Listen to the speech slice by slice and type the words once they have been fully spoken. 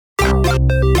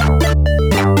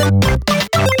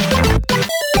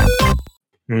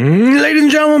Ladies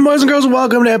and gentlemen, boys and girls,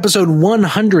 welcome to episode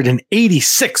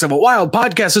 186 of A Wild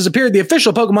Podcast has appeared, the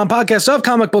official Pokemon podcast of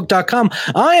comicbook.com.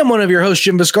 I am one of your hosts,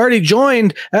 Jim Viscardi,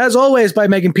 joined, as always, by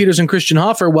Megan Peters and Christian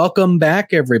Hoffer. Welcome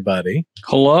back, everybody.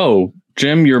 Hello.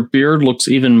 Jim, your beard looks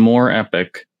even more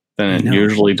epic than it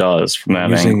usually does from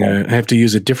that angle. I have to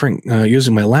use a different,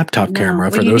 using my laptop camera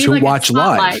for those who watch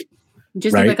live.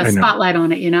 Just right? Like a spotlight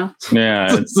on it, you know?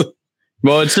 Yeah.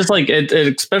 Well, it's just like it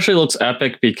especially looks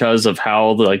epic because of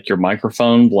how your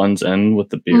microphone blends in with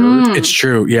the beard. It's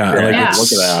true. Yeah. Look at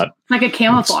that. Like a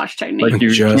camouflage technique. Like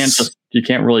you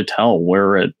can't really tell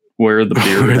where the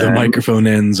beard where the microphone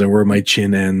ends or where my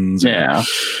chin ends. Yeah.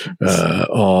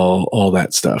 All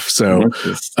that stuff. So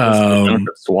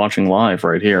it's watching live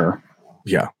right here.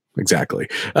 Yeah, exactly.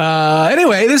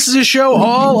 Anyway, this is a show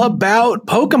all about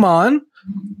Pokemon.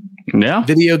 Yeah.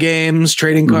 Video games,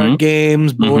 trading card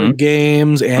games, board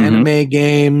games, anime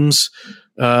games,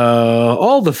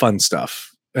 all the fun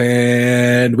stuff.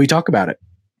 And we talk about it.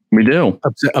 We do.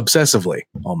 Obsessively,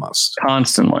 almost.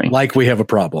 Constantly. Like we have a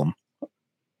problem.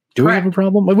 Do we have a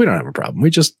problem? Well, we don't have a problem. We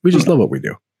just love what we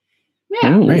do.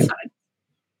 Yeah. Right?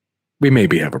 We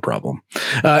maybe have a problem.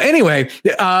 Anyway,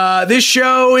 this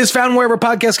show is found wherever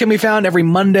podcasts can be found every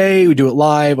Monday. We do it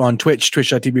live on Twitch,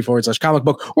 twitch.tv/comic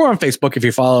book, or on Facebook if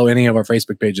you follow any of our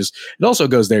Facebook pages. It also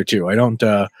goes there too. I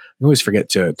always forget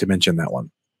to mention that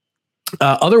one.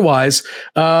 Otherwise,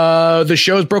 the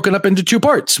show is broken up into two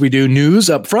parts. We do news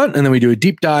up front, and then we do a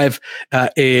deep dive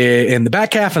in the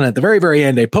back half, and at the very, very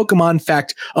end, a Pokemon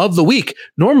fact of the week.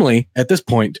 Normally, at this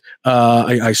point,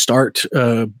 I start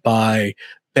by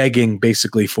begging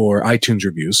basically for iTunes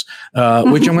reviews,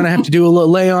 which I'm going to have to do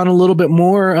lay on a little bit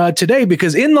more today,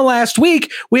 because in the last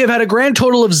week, we have had a grand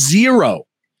total of 0.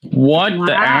 What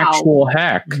the actual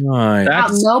heck? Wow,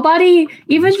 nobody,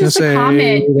 even just a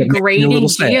comment grading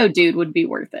Geodude would be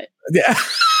worth it. Yeah.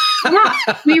 Yeah,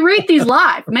 we read these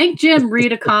live. Make Jim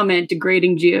read a comment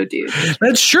degrading Geodude.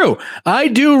 That's true. I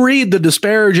do read the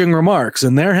disparaging remarks,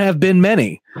 and there have been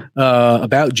many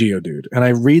about Geodude, and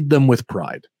I read them with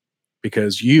pride.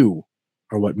 Because you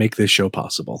are what make this show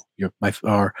possible. You're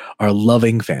our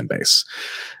loving fan base.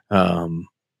 But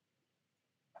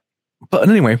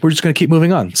anyway, we're just going to keep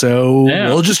moving on. So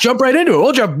we'll just jump right into it.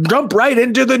 We'll jump right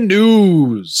into the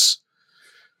news.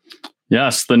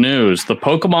 Yes, the news, the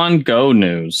Pokemon Go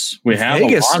news. We have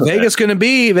Vegas going to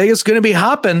be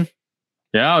hopping.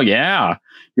 Yeah.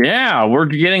 We're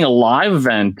getting a live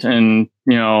event in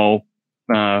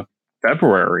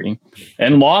February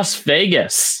in Las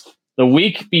Vegas. The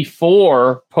week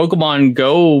before Pokemon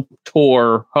Go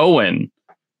Tour Hoenn,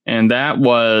 and that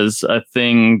was a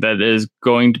thing that is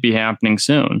going to be happening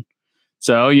soon.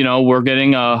 So, we're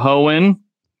getting a Hoenn.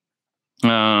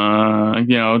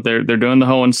 They're doing the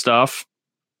Hoenn stuff.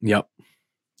 Yep.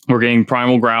 We're getting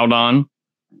Primal Groudon.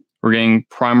 We're getting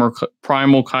Primal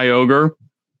Kyogre.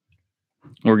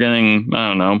 We're getting, I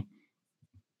don't know,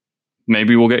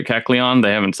 maybe we'll get Kecleon.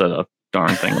 They haven't said a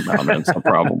darn thing about it, so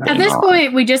probably at this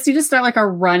point we just need to start a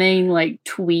running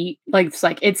tweet,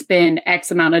 it's been X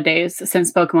amount of days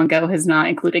since Pokemon Go has not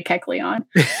included Kecleon.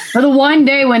 For the one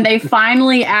day when they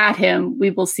finally add him, we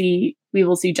will see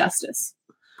justice.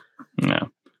 Yeah,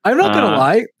 I'm not gonna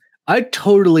lie, I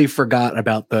totally forgot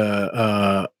about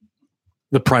the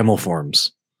primal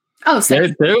forms. Oh, so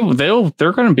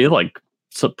they're gonna be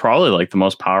probably the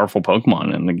most powerful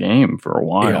Pokemon in the game for a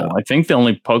while. Yeah. I think the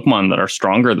only Pokemon that are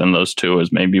stronger than those two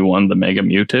is maybe one of the Mega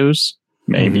Mewtwo's.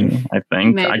 Maybe. I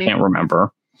can't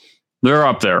remember. They're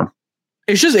up there.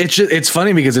 It's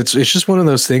funny because it's just one of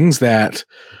those things that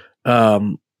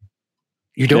you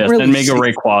don't really. And Mega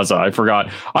Rayquaza, I forgot.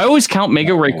 I always count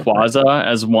Mega Rayquaza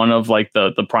as one of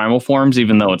the primal forms,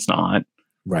 even though it's not.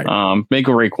 Right.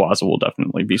 Mega Rayquaza will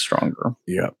definitely be stronger.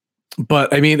 Yeah. But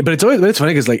it's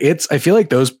funny because I feel like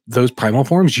those primal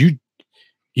forms you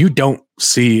don't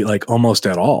see almost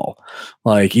at all.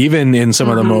 Even in some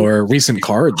of the more recent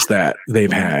cards that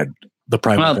they've had, the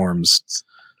primal forms.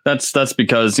 That's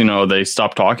because they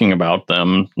stopped talking about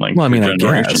them I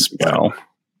guess ago.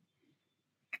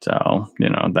 So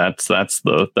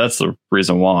that's the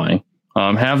reason why.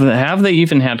 Have they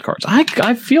even had cards?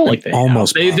 I feel like they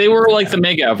almost they were the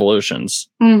Mega Evolutions,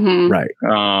 right?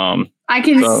 I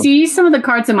can see some of the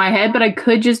cards in my head, but I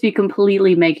could just be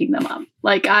completely making them up.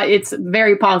 It's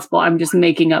very possible I'm just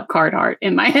making up card art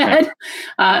in my head.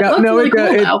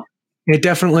 It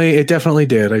definitely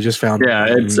did. I just found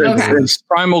it's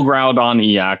Primal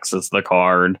Groudon EX is the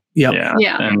card. Yep.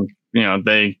 Yeah. And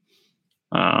they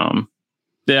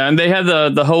and they had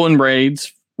the Hoenn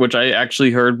raids, which I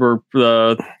actually heard were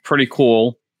pretty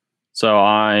cool. So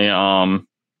I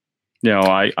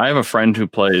I have a friend who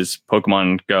plays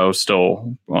Pokemon Go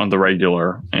still on the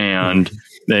regular, and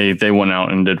they went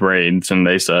out and did raids, and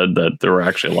they said that there were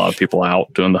actually a lot of people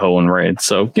out doing the Hoenn raid.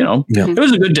 So, it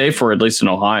was a good day for at least in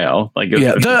Ohio. Like,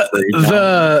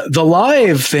 the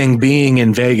live thing being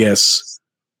in Vegas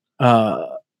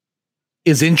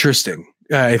is interesting,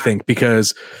 I think,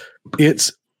 because I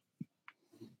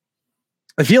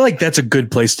feel like that's a good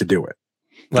place to do it.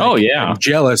 I'm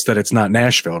jealous that it's not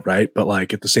Nashville, right? But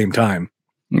like at the same time,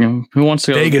 who wants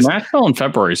to go? Vegas? Nashville in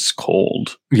February is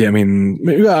cold. Yeah, I mean,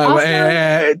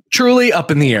 truly up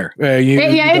in the air.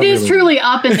 It is truly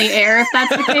up in the air if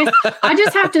that's the case. I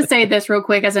just have to say this real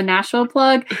quick as a Nashville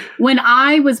plug. When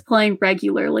I was playing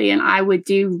regularly and I would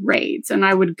do raids and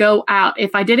I would go out,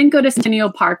 if I didn't go to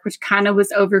Centennial Park, which kind of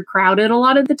was overcrowded a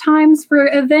lot of the times for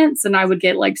events, and I would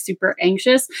get like super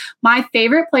anxious, my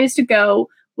favorite place to go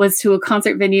was to a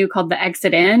concert venue called the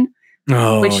Exit Inn.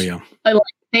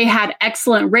 They had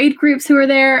excellent raid groups who were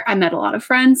there. I met a lot of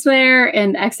friends there,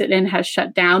 and Exit Inn has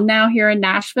shut down now here in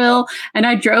Nashville. And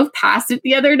I drove past it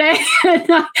the other day, and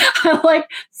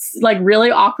I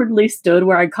really awkwardly stood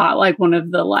where I caught like one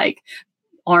of the like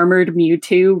armored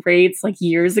Mewtwo raids like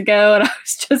years ago, and I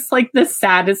was just like the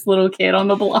saddest little kid on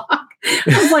the block. I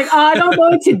was like, I don't know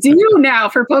what to do now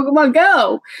for Pokemon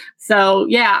Go. So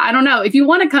yeah, I don't know. If you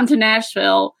want to come to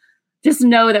Nashville, just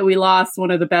know that we lost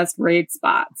one of the best raid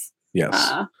spots.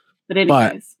 Yes. But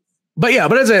anyways. But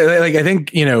as I think,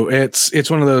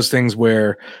 it's one of those things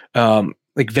where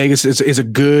like Vegas is a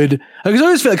good, I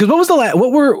always feel like, because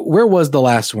where was the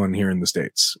last one here in the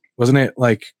States? Wasn't it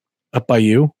like up by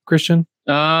you, Christian?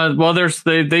 Well,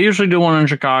 they usually do one in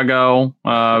Chicago.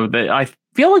 I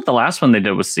feel like the last one they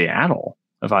did was Seattle,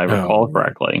 if I recall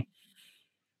correctly.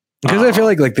 Because I feel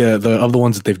like the of the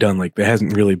ones that they've done, like there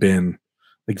hasn't really been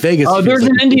like Vegas. Oh, there's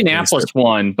an Indianapolis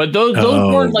one, but those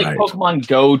weren't like Pokemon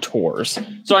Go tours.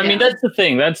 So I mean, that's the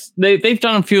thing. They've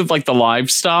done a few of like the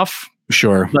live stuff.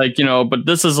 Sure. Like, but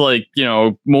this is like,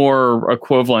 more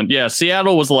equivalent. Yeah.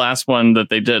 Seattle was the last one that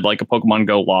they did like a Pokemon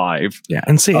Go live. Yeah.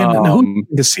 And who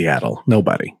is Seattle?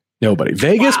 Nobody.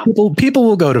 Vegas, people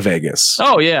will go to Vegas.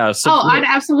 Oh, yeah. So, I'd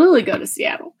absolutely go to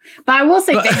Seattle. But I will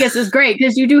say Vegas is great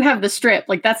because you do have the Strip.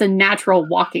 Like that's a natural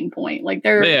walking point. Like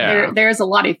there's a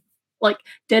lot of like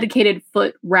dedicated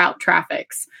foot route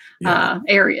traffics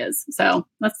areas. So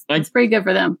that's pretty good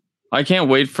for them. I can't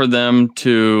wait for them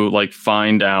to like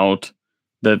find out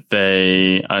that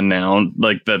they announced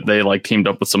like that they like teamed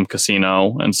up with some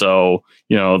casino, and so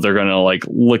they're gonna like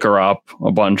liquor up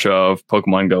a bunch of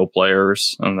Pokemon Go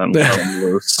players and then let them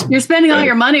loose. You're spending all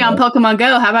your money on Pokemon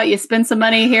Go. How about you spend some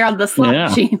money here on the slot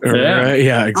machine?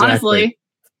 Yeah, exactly.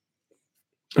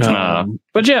 Honestly.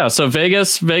 But yeah, so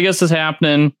Vegas is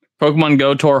happening. Pokemon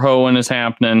Go Tour Hoenn is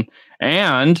happening,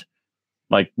 and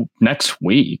like next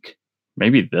week.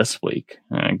 Maybe this week.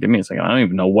 Give me a second. I don't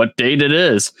even know what date it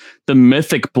is. The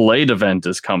Mythic Blade event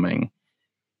is coming.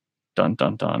 Dun,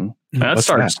 dun, dun. That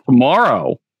starts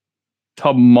tomorrow.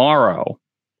 For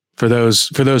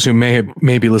those who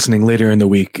may be listening later in the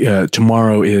week,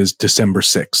 tomorrow is December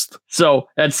 6th. So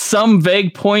at some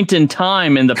vague point in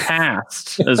time in the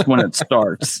past is when it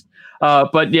starts.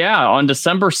 But yeah, on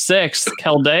December 6th,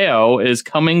 Keldeo is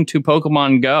coming to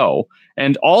Pokemon Go.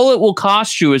 And all it will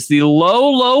cost you is the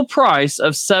low price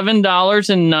of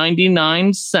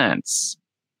 $7.99.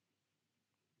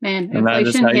 Man,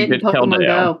 inflation hit Pokemon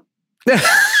Go.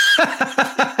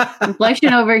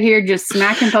 Inflation over here just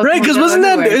smacking Pokemon. Right, because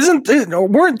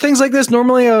weren't things like this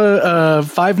normally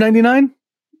 $5.99?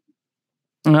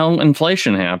 Well,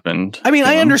 inflation happened. I mean,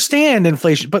 I understand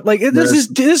inflation, but like this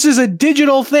is a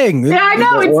digital thing. Yeah, I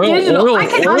know it's digital. I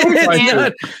can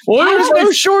understand. There's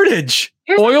no shortage.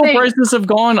 Oil prices have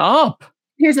gone up.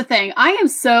 Here's the thing.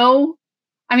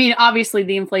 Obviously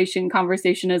the inflation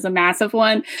conversation is a massive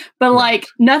one, but like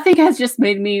nothing has just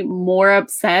made me more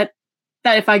upset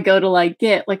that if I go to like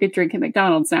get like a drink at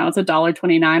McDonald's now, it's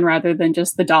 $1.29 rather than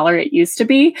just the dollar it used to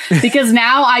be. Because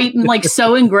now I'm like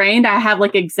so ingrained, I have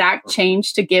like exact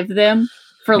change to give them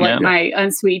for like my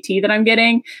unsweet tea that I'm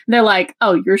getting. And they're like,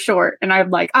 oh, you're short. And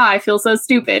I'm like, I feel so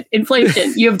stupid.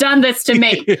 Inflation, you have done this to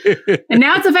me. And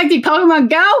now it's affecting Pokemon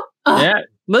Go. Ugh. Yeah.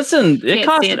 Listen,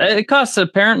 it costs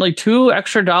apparently $2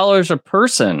 extra a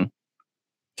person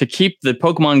to keep the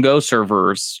Pokemon Go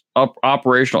servers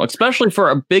operational, especially for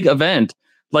a big event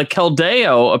like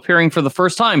Keldeo appearing for the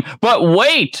first time. But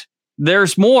wait,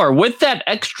 there's more. With that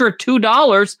extra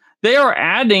 $2, they are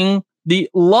adding the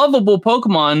lovable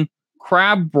Pokemon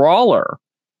Crab Brawler.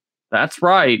 That's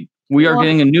right. We are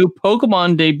getting a new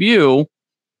Pokemon debut,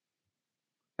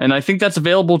 and I think that's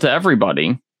available to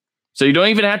everybody. So you don't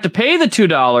even have to pay the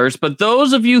 $2, but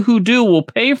those of you who do will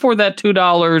pay for that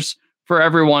 $2 for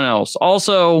everyone else.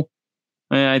 Also,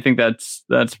 I think that's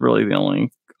really the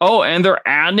only. Oh, and they're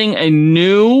adding a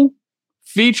new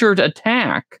featured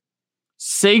attack,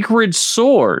 Sacred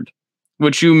Sword,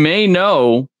 which you may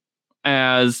know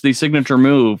as the signature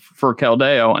move for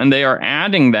Keldeo, and they are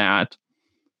adding that.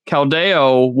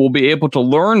 Keldeo will be able to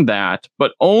learn that,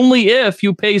 but only if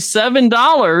you pay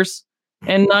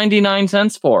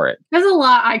 $7.99 for it. There's a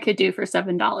lot I could do for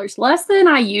 $7. Less than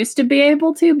I used to be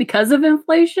able to because of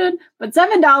inflation, but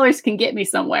 $7 can get me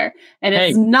somewhere, and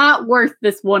it's not worth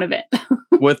this one of it.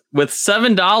 with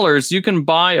 $7, you can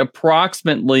buy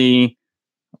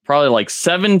probably like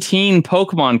 17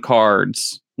 Pokemon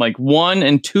cards, like 1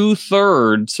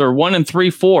 2/3 or 1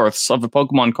 3/4 of a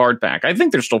Pokemon card pack. I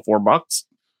think they're still $4.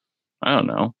 I don't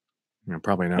know. Yeah,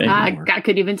 probably not. I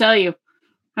couldn't even tell you.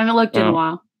 I haven't looked in a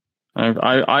while.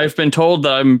 I've been told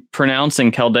that I'm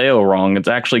pronouncing Keldeo wrong. It's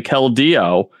actually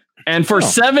Keldeo. And for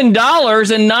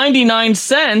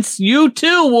 $7.99, you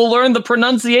too will learn the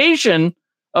pronunciation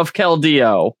of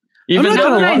Keldeo. Even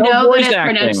though I know that its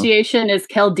pronunciation is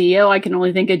Keldeo, I can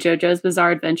only think of JoJo's Bizarre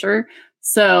Adventure.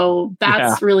 So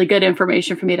that's really good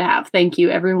information for me to have. Thank you,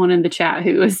 everyone in the chat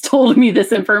who has told me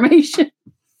this information.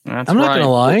 I'm not going to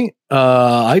lie.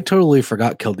 I totally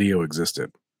forgot Keldeo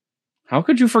existed. How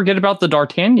could you forget about the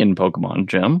D'Artagnan Pokemon,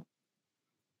 Jim?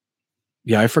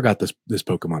 Yeah, I forgot this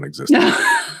Pokemon existed.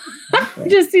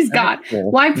 He's gone.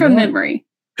 Wiped from memory.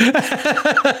 Like,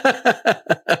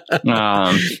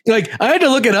 I had to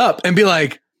look it up and be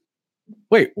like,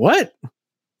 wait, what?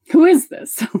 Who is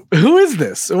this? Who is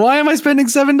this? Why am I spending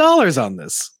 $7 on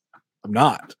this? I'm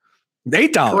not.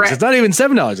 $8. Correct. It's not even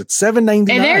 $7. It's $7.99.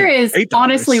 And there is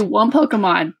honestly one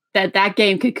Pokemon that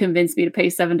game could convince me to pay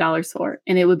 $7 for,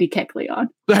 and it would be Kecleon.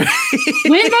 When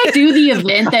they do the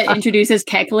event that introduces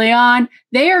Kecleon,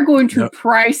 they are going to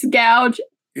price gouge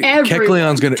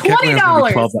Kecleon's going to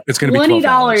 $20. It's going to be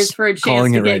 $20 for a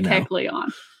chance to get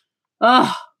Kecleon.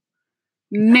 Oh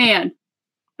man,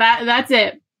 that's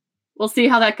it. We'll see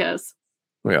how that goes.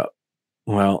 Yeah.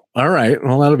 Well, all right.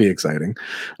 Well, that'll be exciting.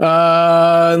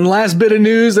 And last bit of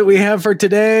news that we have for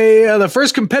today, the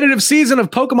first competitive season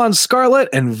of Pokemon Scarlet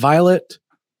and Violet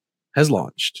has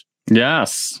launched.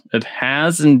 Yes, it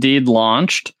has indeed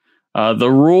launched.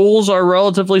 The rules are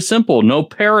relatively simple. No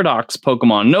Paradox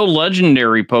Pokemon, no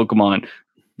Legendary Pokemon.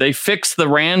 They fixed the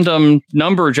random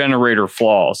number generator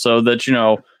flaw so that,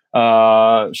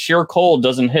 sheer cold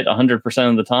doesn't hit 100%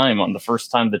 of the time on the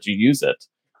first time that you use it,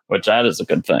 which that is a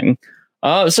good thing.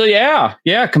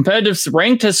 Competitive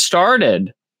ranked has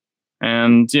started,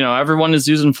 and everyone is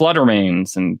using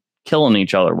Fluttermanes and killing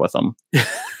each other with them.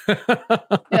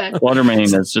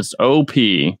 Fluttermane is just OP.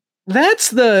 That's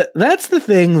the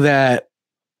thing that,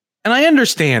 and I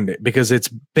understand it because it's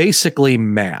basically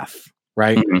math,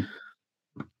 right? Mm-hmm.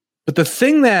 But the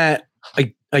thing that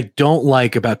I don't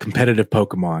like about competitive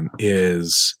Pokemon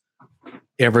is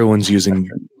everyone's using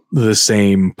the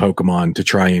same Pokemon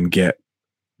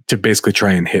to basically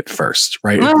try and hit first,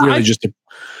 right? It really just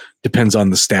depends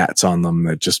on the stats on them.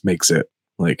 That just makes it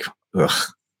like, ugh.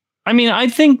 I mean, I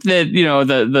think that,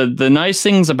 the nice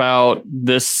things about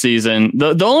this season,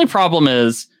 the only problem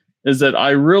is that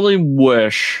I really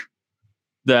wish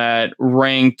that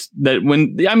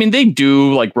they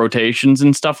do like rotations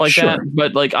and stuff like that.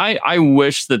 But like, I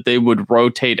wish that they would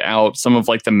rotate out some of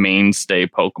like the mainstay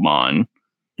Pokemon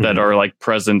that are like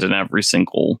present in every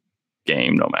single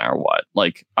game, no matter what.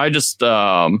 Like, I just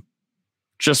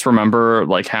remember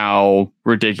like how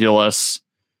ridiculous,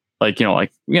 like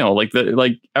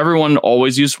everyone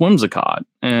always used Whimsicott,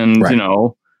 and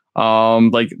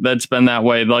like that's been that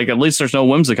way. Like, at least there's no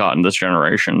Whimsicott in this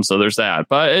generation, so there's that.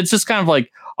 But it's just kind of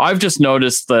like, I've just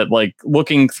noticed that, like,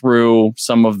 looking through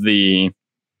some of the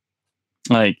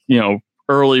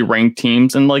early ranked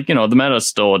teams, and like the meta's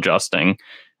still adjusting.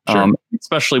 Sure.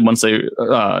 Especially once they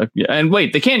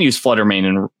they can't use Fluttermane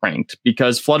in ranked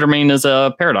because Fluttermane is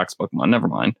a Paradox Pokemon. Never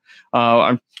mind.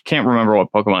 I can't remember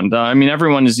what Pokemon. I mean,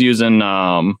 everyone is using.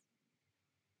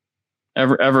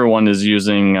 Everyone is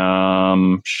using.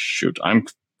 Shoot, I'm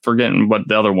forgetting what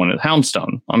the other one is.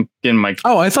 Houndstone. I'm getting my.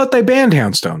 Oh, I thought they banned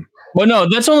Houndstone. Well, no,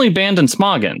 that's only banned in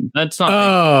Smogon. That's not.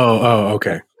 Oh,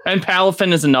 okay. And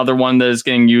Palafin is another one that is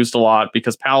getting used a lot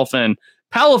because Palafin.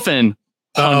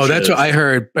 Punches. Oh, that's what I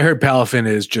heard. I heard Palafin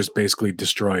is just basically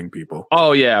destroying people.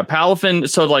 Oh yeah, Palafin.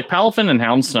 So like Palafin and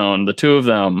Houndstone, the two of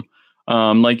them,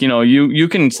 you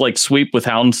can like sweep with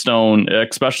Houndstone,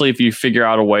 especially if you figure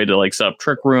out a way to like set up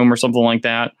Trick Room or something like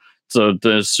that. So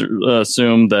to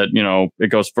assume that it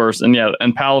goes first, and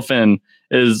Palafin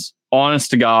is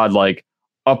honest to God like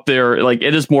up there. Like,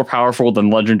 it is more powerful than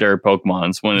legendary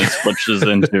Pokemons when it switches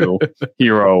into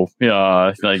hero,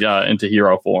 into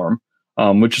hero form,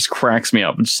 which just cracks me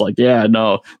up. It's just like, yeah,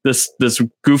 no, this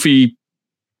goofy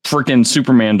freaking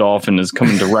Superman dolphin is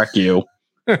coming to wreck you.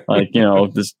 Like,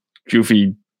 this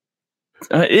goofy.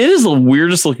 It is the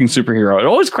weirdest looking superhero. It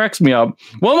always cracks me up.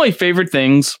 One of my favorite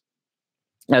things,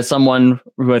 as someone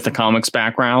with a comics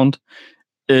background,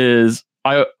 is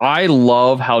I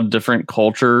love how different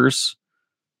cultures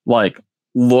like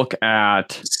look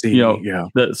at the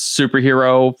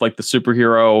superhero, like the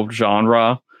superhero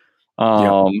genre,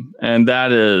 and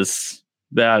that is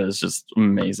just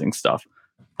amazing stuff.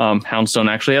 Houndstone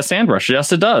actually has Sandrush.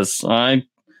 Yes, it does.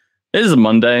 It is a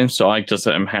Monday, so I just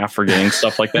am half forgetting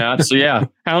stuff like that. So yeah,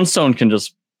 Houndstone can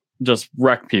just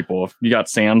wreck people if you got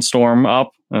Sandstorm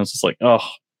up. And it's just like, oh.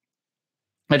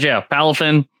 But yeah,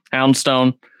 Palafin,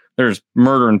 Houndstone, there's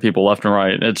murdering people left and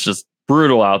right. It's just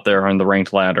brutal out there on the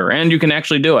ranked ladder, and you can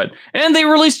actually do it. And they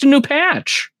released a new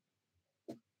patch.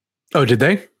 Oh, did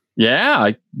they?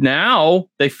 Yeah. Now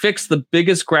they fixed the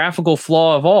biggest graphical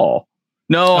flaw of all.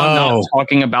 No, I'm not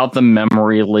talking about the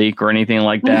memory leak or anything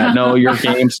like that. No, your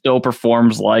game still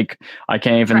performs like, I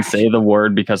can't even say the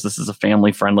word because this is a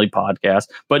family-friendly podcast.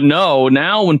 But no,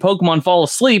 now when Pokemon fall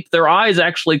asleep, their eyes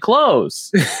actually close.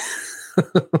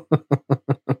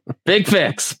 Big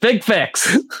fix. Game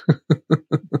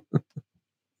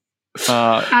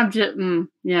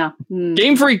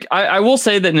Freak, I will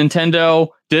say that Nintendo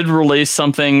did release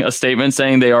a statement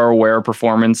saying they are aware of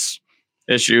performance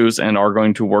issues and are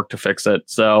going to work to fix it.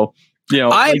 So,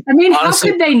 I mean, honestly,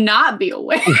 how could they not be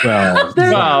aware?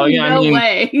 No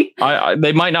way.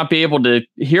 They might not be able to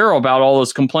hear about all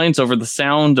those complaints over the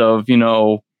sound of,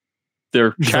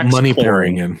 their checks money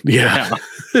pouring in. Yeah.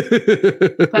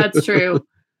 That's true.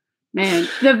 Man,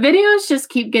 the videos just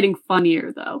keep getting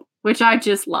funnier though, which I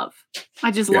just love.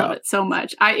 I just love it so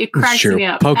much. It cracks me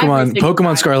up.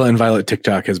 Pokemon Scarlet and Violet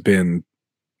TikTok has been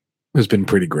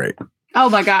pretty great. Oh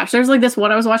my gosh. There's like this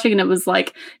one I was watching and it was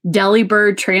like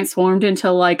Delibird transformed into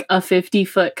like a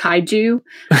 50-foot kaiju.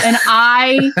 And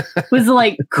I was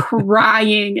like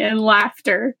crying in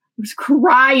laughter. I was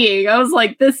crying. I was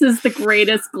like, this is the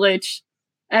greatest glitch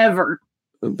ever.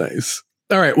 Nice.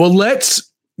 All right. Well,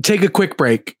 let's take a quick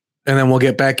break and then we'll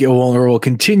get back. We'll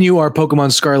continue our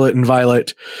Pokemon Scarlet and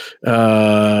Violet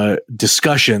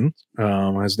discussion,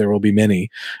 as there will be many.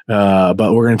 But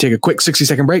we're going to take a quick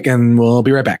 60-second break and we'll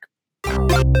be right back.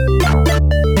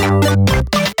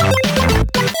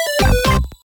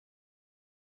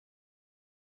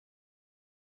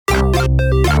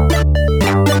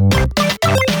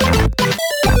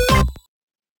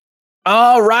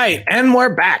 All right, and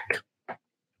we're back.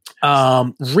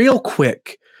 Real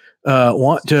quick, I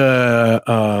would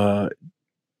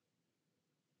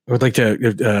like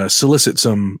to solicit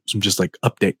some just like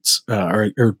updates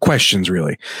or questions,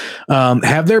 really.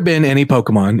 Have there been any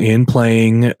Pokemon in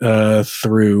playing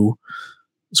through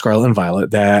Scarlet and Violet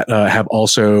that have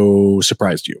also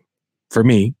surprised you? For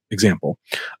me, example,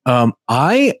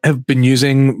 I have been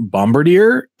using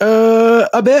Bombardier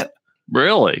a bit.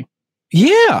 Really?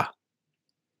 Yeah.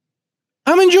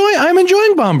 I'm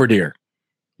enjoying Bombardier.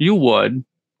 You would.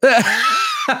 I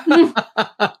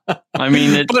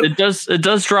mean, it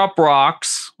does drop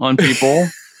rocks on people,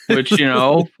 which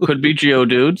could be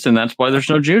Geodudes, and that's why there's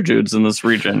no Geodudes in this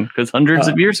region, because hundreds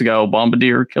of years ago,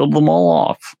 Bombardier killed them all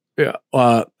off. Yeah,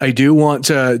 I do want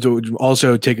to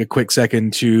also take a quick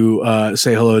second to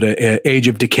say hello to Age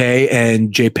of Decay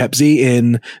and J Pepsi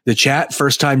in the chat.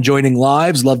 First time joining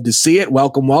lives, love to see it.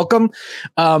 Welcome.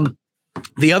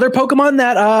 The other Pokemon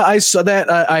that I saw that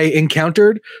I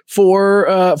encountered for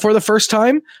the first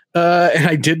time, and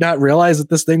I did not realize that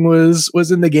this thing was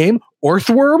in the game.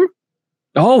 Orthworm.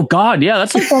 Oh God, yeah,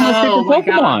 that's like one of my favorite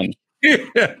Pokemon.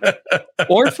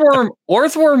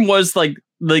 Orthworm was like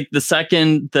the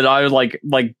second that I like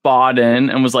bought in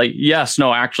and was like, yes,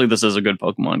 no, actually, this is a good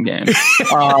Pokemon game.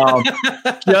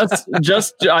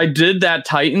 I did that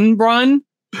Titan run,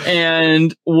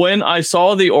 and when I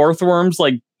saw the Orthworm's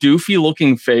like doofy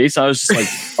looking face, I was just like,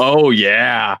 oh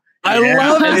yeah, I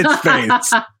love its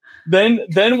face. Then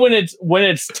when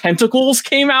its tentacles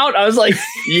came out, I was like,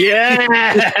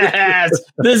 yes,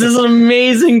 this is an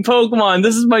amazing Pokemon.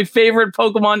 This is my favorite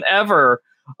Pokemon ever.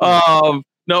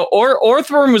 No,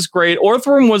 Orthworm was great.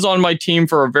 Orthworm was on my team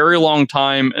for a very long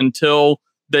time until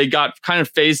they got kind of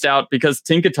phased out because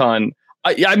Tinkaton.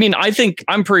 I mean, I think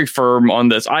I'm pretty firm on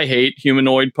this. I hate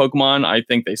humanoid Pokemon. I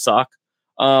think they suck.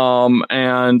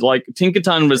 And like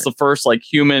Tinkaton was the first like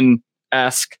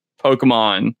human-esque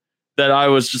Pokemon that I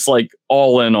was just like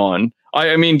all in on.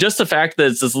 I mean, just the fact that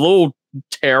it's this little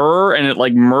terror and it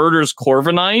like murders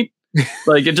Corviknight.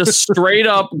 Like it just straight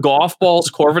up golf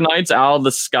balls Corviknights out of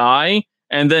the sky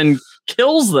and then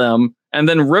kills them and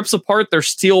then rips apart their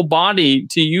steel body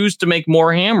to use to make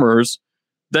more hammers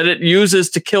that it uses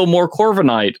to kill more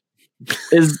Corviknight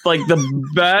is like the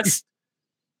best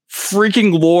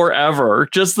freaking lore ever.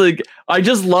 Just like I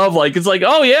just love like it's like,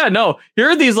 oh yeah, no, here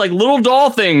are these like little doll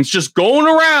things just going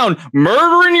around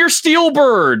murdering your steel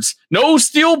birds. No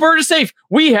steel bird is safe.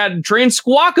 We had to train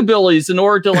squawkabillies in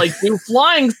order to like do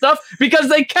flying stuff because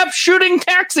they kept shooting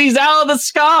taxis out of the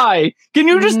sky. Can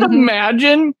you just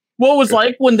imagine what it was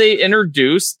like when they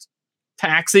introduced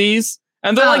taxis?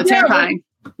 And they're like terrifying.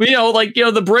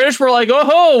 The British were like,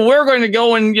 oh, we're going to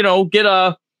go and get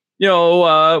a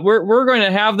we're going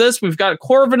to have this. We've got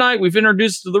Corviknight. We've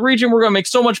introduced it to the region. We're going to make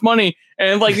so much money.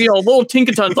 And little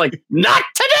Tinkaton's like, not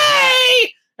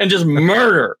today, and just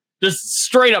murder, just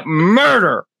straight up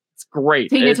murder. It's great.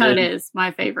 Tinkaton is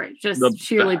my favorite, just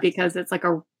sheerly because it's like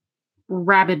a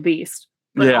rabid beast,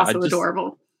 but also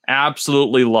adorable.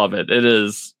 Absolutely love it. It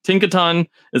is Tinkaton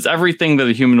is everything that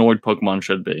a humanoid Pokemon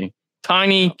should be.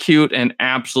 Tiny, cute, and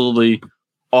absolutely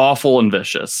awful and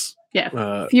vicious.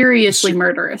 Yeah, furiously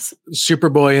murderous.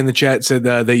 Superboy in the chat said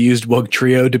they used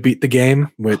Wugtrio to beat the game,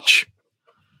 which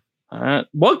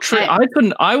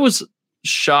Wugtrio. I was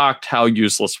shocked how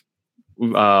useless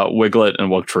Wiglet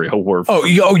and Wugtrio were. Oh,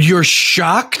 you're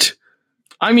shocked?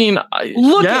 I mean,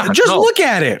 look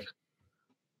at it.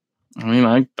 I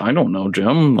mean, I don't know,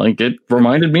 Jim. Like it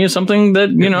reminded me of something that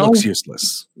looks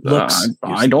useless.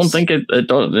 I don't think it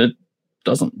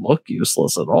doesn't look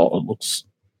useless at all. It looks.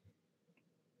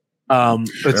 All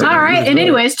right. And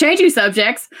anyways, changing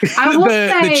subjects. I will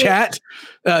say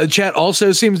the chat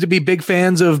also seems to be big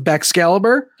fans of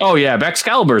Baxcalibur. Oh yeah,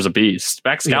 Baxcalibur is a beast.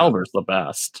 Baxcalibur is the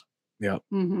best. Yeah.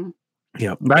 Mm-hmm.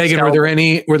 Yeah. Megan,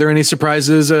 were there any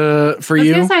surprises for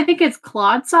you? I think it's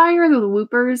Clodsire, the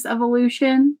Wooper's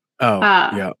evolution. Oh,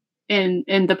 yeah. In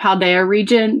the Paldea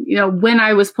region, when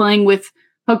I was playing with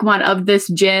Pokemon of this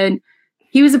gen,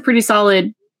 he was a pretty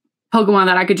solid Pokemon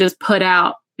that I could just put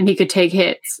out. And he could take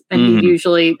hits, and he'd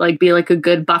usually be like a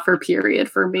good buffer period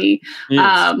for me.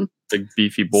 Big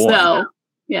beefy boy. So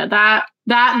yeah,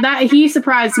 that he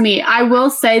surprised me. I will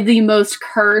say the most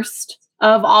cursed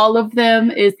of all of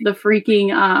them is the freaking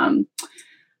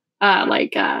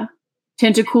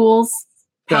Tentacools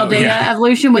Paldea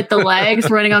evolution with the legs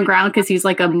running on ground because he's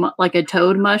like a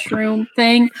toad mushroom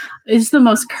thing. It's the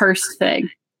most cursed thing.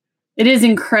 It is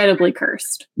incredibly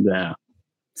cursed. Yeah.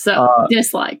 So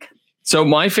dislike. So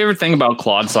my favorite thing about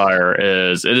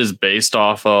Clodsire is it is based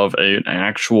off of an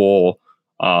actual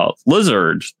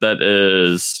lizard that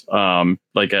is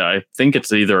I think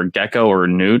it's either a gecko or a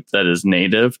newt that is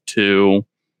native to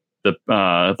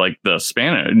the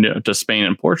Spain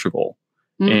and Portugal.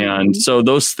 Mm-hmm. And so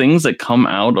those things that come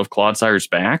out of Clodsire's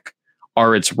back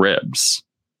are its ribs.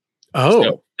 Oh.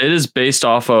 So it is based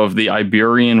off of the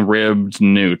Iberian ribbed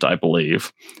newt, I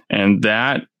believe. And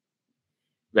that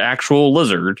actual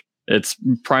lizard, its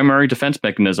primary defense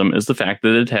mechanism is the fact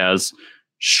that it has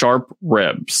sharp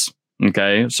ribs.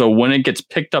 Okay. So when it gets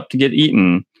picked up to get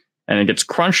eaten and it gets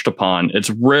crunched upon, its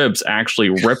ribs actually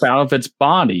rip out of its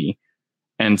body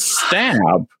and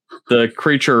stab the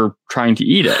creature trying to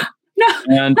eat it.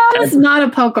 No, that is not a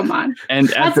Pokemon. And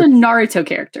that's a Naruto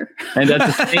character. And at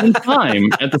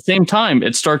the same time,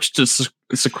 it starts to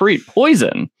secrete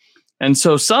poison. And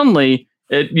so suddenly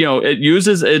it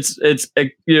uses its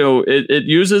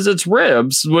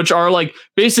ribs, which are like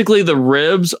basically the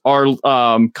ribs are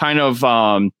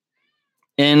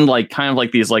in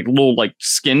these like little like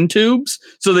skin tubes,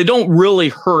 so they don't really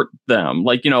hurt them.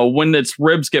 Like when its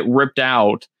ribs get ripped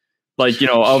out,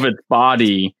 of its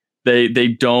body, they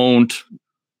don't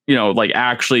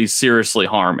actually seriously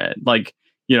harm it.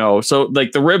 So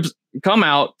the ribs come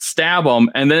out, stab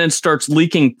them, and then it starts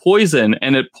leaking poison,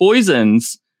 and it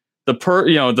poisons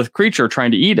the creature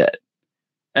trying to eat it.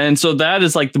 And so that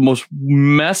is like the most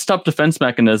messed up defense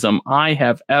mechanism I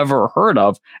have ever heard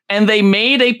of. And they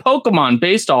made a Pokemon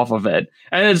based off of it.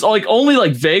 And it's only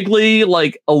vaguely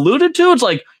alluded to. It's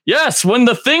yes, when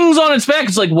the thing's on its back,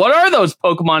 it's what are those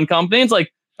Pokemon companies?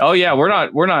 Oh yeah, we're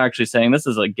not actually saying this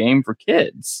is a game for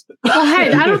kids. Well,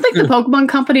 hey, I don't think the Pokemon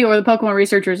company or the Pokemon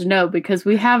researchers know, because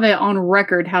we have it on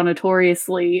record how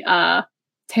notoriously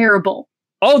terrible.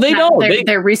 Oh, they know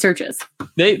their researches.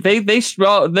 They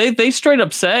straight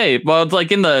up say, well, it's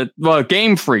in the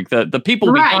Game Freak, the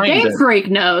people behind Game it.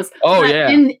 Freak knows. Oh yeah,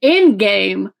 in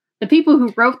game, the people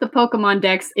who wrote the Pokemon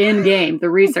decks in game, the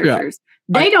researchers,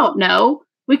 they don't know.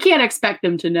 We can't expect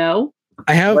them to know.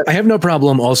 I have no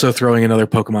problem also throwing another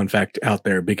Pokemon fact out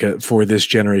there because for this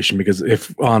generation, because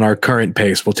if on our current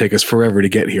pace will take us forever to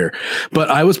get here. But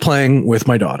I was playing with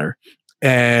my daughter,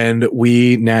 and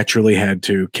we naturally had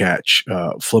to catch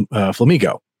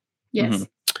Flamigo. Yes.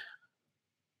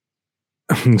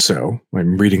 Mm-hmm. So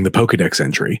I'm reading the Pokedex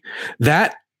entry.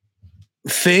 That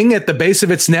thing at the base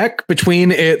of its neck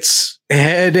between its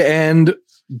head and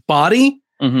body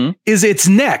is its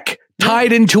neck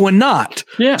tied into a knot.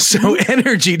 Yeah. So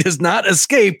energy does not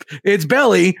escape its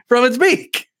belly from its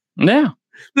beak. Yeah.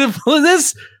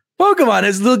 This Pokemon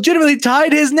has legitimately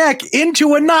tied his neck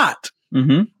into a knot.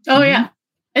 Mm-hmm. Oh yeah,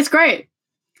 it's great.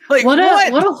 Like what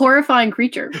a horrifying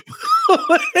creature.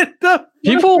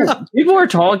 People are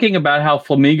talking about how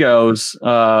Flamigos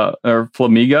or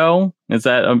Flamigo is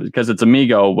that because it's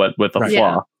Amigo but with a flaw.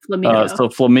 Yeah, Flamigo. So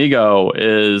Flamigo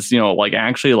is like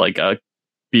actually like a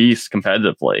beast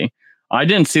competitively. I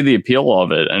didn't see the appeal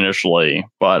of it initially,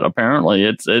 but apparently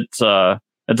it's a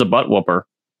butt whooper.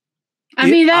 I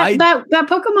mean that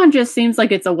Pokemon just seems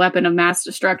like it's a weapon of mass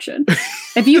destruction.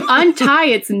 If you untie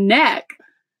its neck,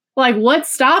 like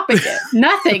what's stopping it?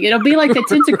 Nothing. It'll be like the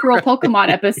Tentacruel Pokemon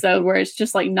episode where it's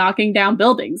just like knocking down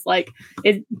buildings. Like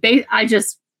I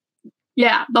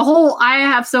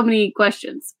have so many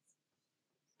questions.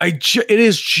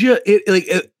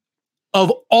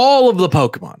 Of all of the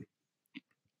Pokemon,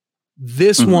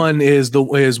 this one is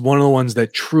one of the ones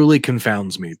that truly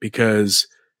confounds me because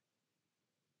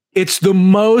it's the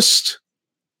most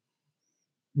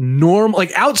normal,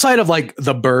 like outside of like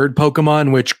the bird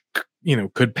Pokemon, which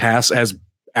could pass as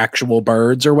actual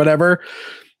birds or whatever.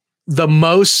 The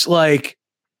most like,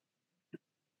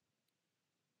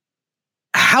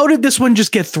 how did this one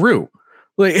just get through?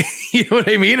 Like, you know what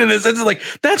I mean? In the sense of like,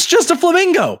 that's just a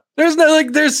flamingo. That's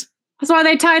why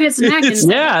they tied its neck. That's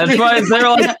why they're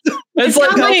like, it's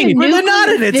like with a knot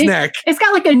in its neck. It's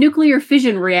got like a nuclear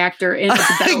fission reactor in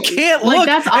its belly. I can't like, look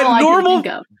that's all at I normal. can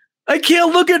think of. I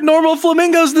can't look at normal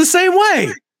flamingos the same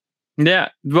way. Yeah.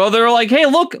 Well, they're like, hey,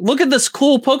 look at this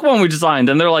cool Pokemon we designed.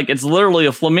 And they're like, it's literally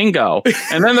a flamingo.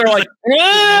 And then they're like,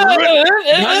 like,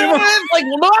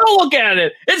 don't look at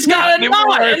it. It's got a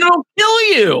knot and it'll kill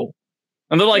you.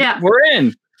 And they're like, we're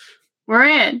in.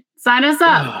 Sign us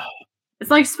up.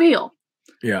 It's like Spiel.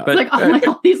 Yeah. It's like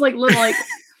all these like little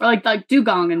or like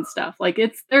dugong and stuff. Like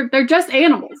they're just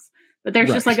animals, but there's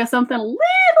just like something a little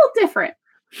different.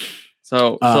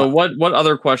 So what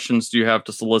other questions do you have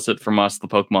to solicit from us, the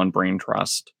Pokemon Brain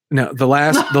Trust? No, the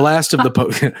last of the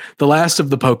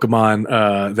Pokemon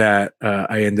that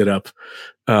I ended up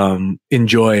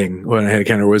enjoying when I had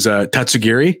encounter was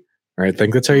Tatsugiri. Or I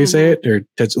think that's how you say it. Or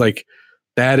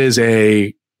that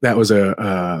was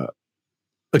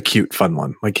a cute, fun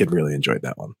one. My kid really enjoyed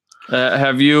that one.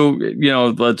 Have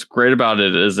you what's great about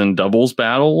it is in doubles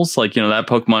battles, like, that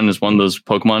Pokemon is one of those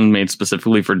Pokemon made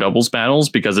specifically for doubles battles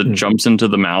because it jumps into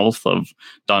the mouth of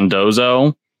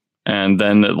Dondozo and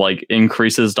then it like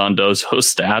increases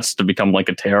Dondozo's stats to become like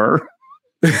a terror.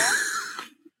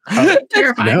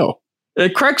 Terrifying. No.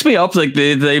 It cracks me up. Like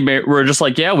they were just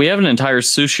like, yeah, we have an entire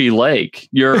sushi lake.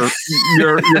 Your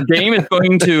game is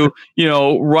going to,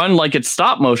 run like it's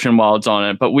stop motion while it's on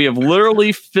it. But we have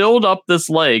literally filled up this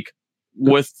lake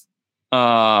with,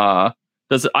 I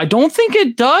don't think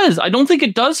it does. I don't think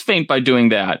it does faint by doing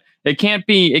that. It can't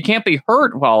be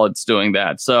hurt while it's doing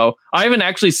that. So I haven't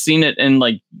actually seen it in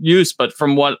like use, but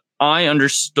from what I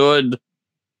understood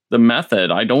the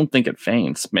method, I don't think it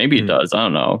faints. Maybe it does. I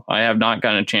don't know. I have not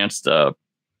gotten a chance to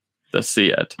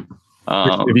see it.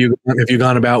 Have you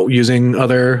gone about using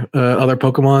other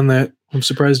Pokemon that have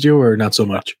surprised you, or not so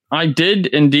much? I did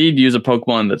indeed use a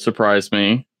Pokemon that surprised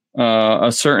me.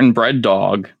 A certain bread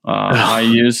dog. I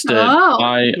used it.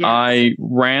 I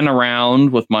ran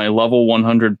around with my level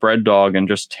 100 bread dog and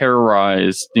just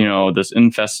terrorized, this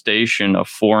infestation of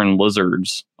foreign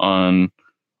lizards on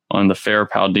the fair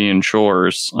Paldean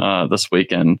shores this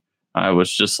weekend. I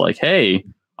was just like, hey,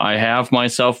 I have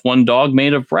myself one dog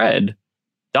made of bread.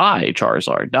 Die,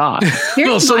 Charizard, die.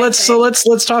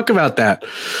 Let's talk about that.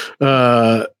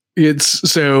 It's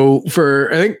so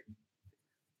for, I think,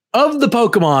 of the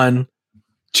Pokemon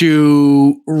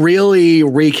to really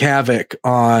wreak havoc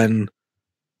on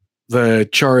the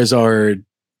Charizard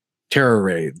terror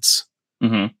raids.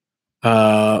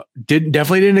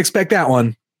 Definitely didn't expect that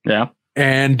one. Yeah.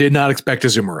 And did not expect a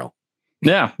Azumarill.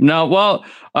 Yeah. No. Well,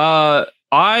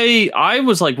 I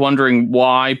was like wondering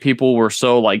why people were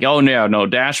so like, oh no,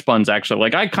 Dash Bun's actually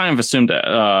like, I kind of assumed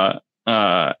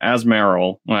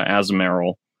Azumarill,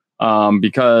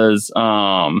 because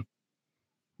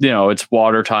it's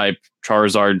water type.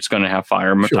 Charizard's going to have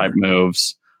fire type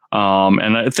moves,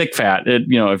 and a thick fat. It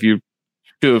if you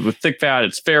do it with thick fat.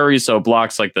 It's fairy, so it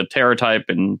blocks like the Terra type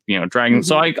and dragon. Mm-hmm.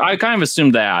 So I kind of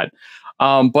assumed that.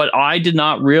 But I did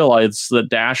not realize that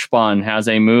Dashbun has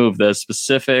a move that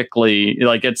specifically,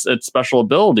 like its special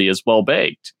ability is well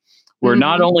baked, where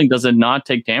not only does it not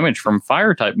take damage from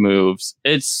fire type moves,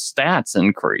 its stats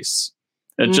increase.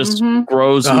 It just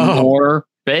grows more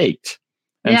baked,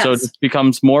 and so it just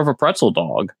becomes more of a pretzel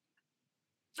dog.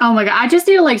 Oh my god! I just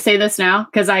need to say this now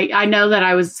because I know that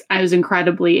I was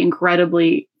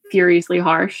incredibly furiously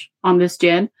harsh on this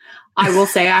gen. I will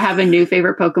say I have a new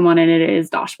favorite Pokemon, and it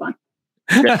is Dashbun.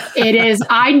 It is.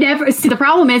 I never see the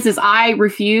problem is I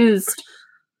refused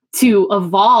to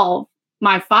evolve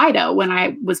my Fido when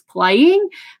I was playing,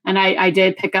 and I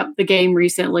did pick up the game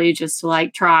recently just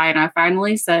to try, and I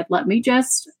finally said, let me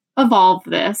just evolve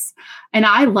this. And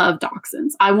I love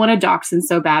Dachshunds. I want a Dachshund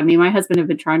so bad. Me and my husband have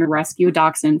been trying to rescue a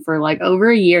Dachshund for over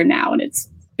a year now, and it's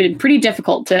been pretty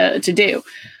difficult to do.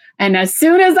 And as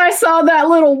soon as I saw that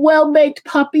little well-baked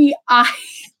puppy, I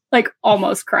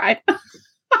almost cried.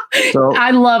 So,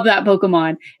 I love that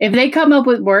Pokemon. If they come up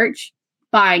with merch,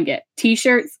 buying it.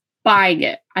 T-shirts, buying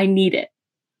it. I need it.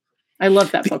 I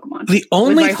love that Pokemon. The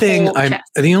only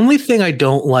thing I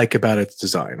don't like about its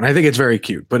design, and I think it's very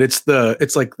cute, but it's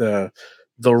the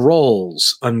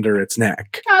rolls under its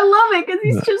neck. I love it because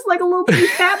he's just a little bitty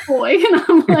fat boy, and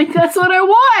I'm like, that's what I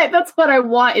want. That's what I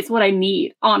want. It's what I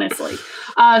need, honestly.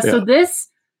 So this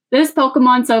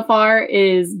Pokemon so far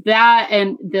is that,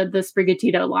 and the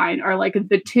Sprigatito line are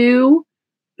the two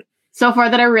so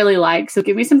far that I really like. So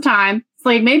give me some time.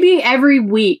 It's maybe every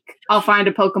week I'll find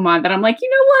a Pokemon that I'm you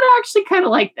know what, I actually kind of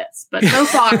like this. But so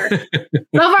far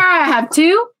I have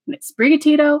two, and it's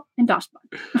Sprigatito and Dachshund.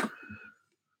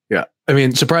 Yeah, I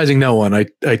mean, surprising no one.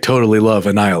 I totally love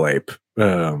Annihilate.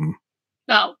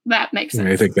 Oh, that makes sense.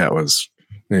 I think that was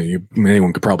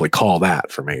anyone could probably call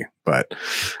that for me, but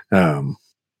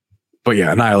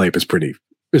yeah, Annihilate is pretty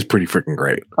freaking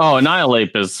great. Oh,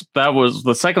 Annihilate that was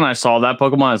the second I saw that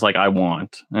Pokemon. Is I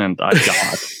want, and I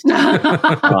got.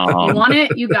 You want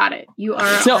it, you got it. You are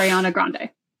Ariana Grande.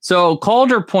 So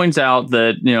Calder points out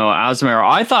that Azumarill.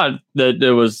 I thought that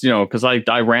it was because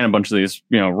I ran a bunch of these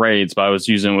raids, but I was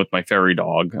using it with my fairy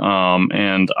dog,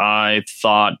 and I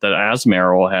thought that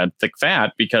Azumarill had thick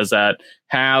fat because that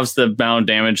halves the amount of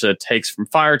damage that it takes from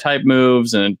fire type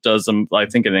moves, and it does them. I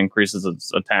think it increases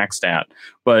its attack stat,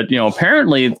 but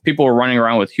apparently people are running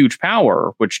around with huge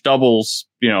power, which doubles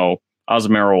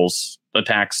Azumarill's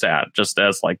attack stat just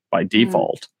as by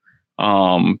default.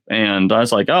 And I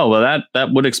was oh, well,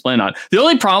 that would explain that. The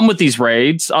only problem with these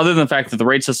raids, other than the fact that the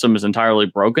raid system is entirely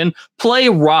broken, play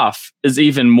rough is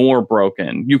even more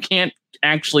broken. You can't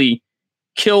actually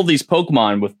kill these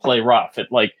Pokemon with play rough. It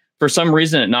for some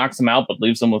reason it knocks them out, but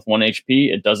leaves them with 1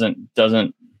 HP. It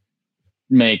doesn't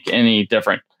make any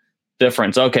difference.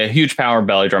 Okay. Huge power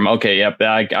belly drum. Okay. Yep.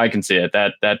 I can see it.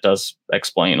 That does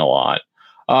explain a lot.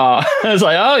 I was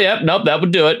oh, yep, nope, that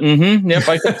would do it. Mm-hmm. Yep,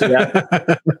 I can see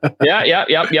that.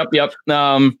 Yep.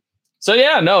 So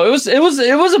yeah, no, it was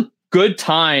a good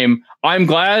time. I'm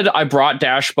glad I brought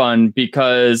Dashbun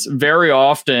because very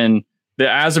often the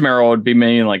Azumarill would be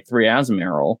making 3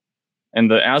 Azumarill,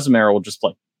 and the Azumarill just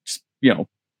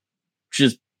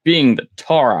just being the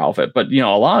tar out of it. But a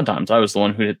lot of times I was the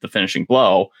one who hit the finishing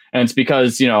blow, and it's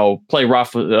because play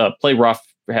rough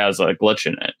has a glitch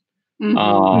in it.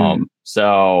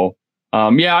 So,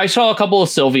 I saw a couple of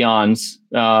Sylveons,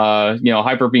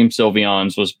 Hyper Beam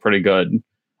Sylveons was pretty good.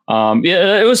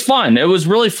 It was fun. It was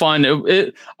really fun.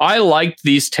 I liked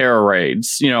these Terra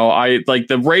raids. I like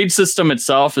the raid system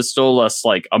itself is still less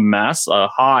a mess, a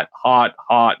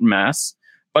hot mess.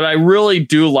 But I really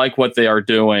do like what they are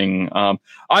doing. I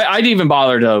didn't even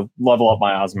bother to level up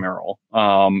my Azumarill.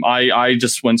 I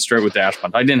just went straight with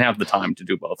Dashbun. I didn't have the time to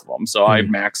do both of them, so I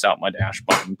maxed out my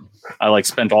Dashbun. I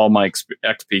spent all my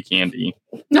XP candy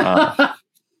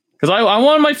because I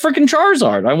wanted my freaking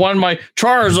Charizard. I wanted my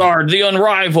Charizard, the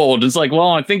Unrivaled. It's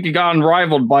well, I think you got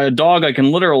unrivaled by a dog I can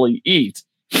literally eat.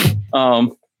 Hey,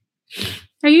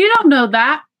 you don't know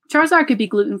that Charizard could be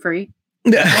gluten free.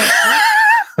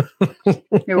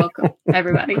 You're welcome,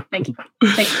 everybody. Thank you.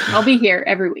 I'll be here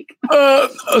every week.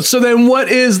 So then what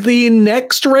is the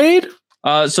next raid?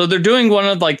 So they're doing one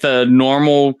of the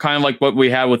normal kind of what we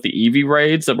had with the Eevee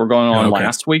raids that were going on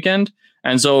last weekend.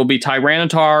 And so it'll be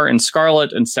Tyranitar and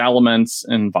Scarlet and Salamence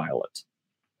and Violet.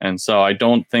 And so I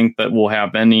don't think that we'll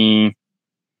have any,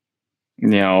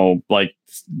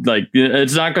 it's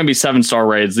not going to be 7-star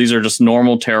raids. These are just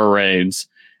normal Terra raids.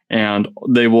 And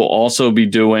they will also be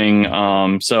doing,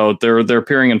 so they're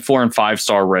appearing in 4 and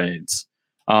 5-star raids.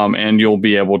 And you'll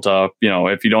be able to,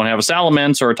 if you don't have a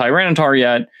Salamence or a Tyranitar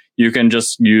yet, you can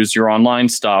just use your online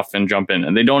stuff and jump in.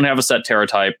 And they don't have a set Terra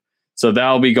type. So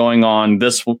that'll be going on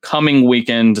this coming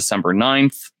weekend, December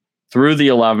 9th through the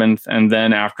 11th. And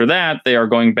then after that, they are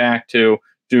going back to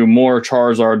do more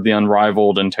Charizard, the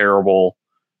Unrivaled and Terrible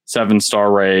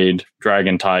 7-star raid,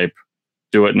 Dragon type.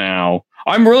 Do it now.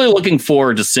 I'm really looking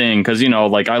forward to seeing, because,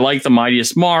 like, I like the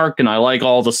Mightiest Mark and I like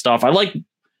all the stuff. I like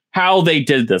how they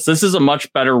did this. This is a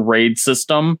much better raid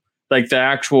system. Like the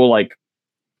actual, like,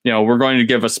 we're going to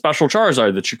give a special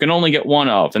Charizard that you can only get one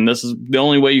of. And this is the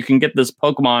only way you can get this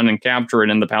Pokemon and capture it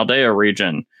in the Paldea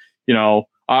region.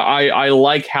 I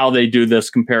like how they do this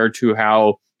compared to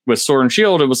how with Sword and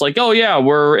Shield, it was like, oh yeah,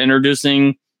 we're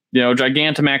introducing,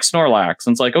 Gigantamax Snorlax.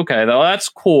 And it's like, okay, that's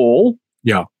cool.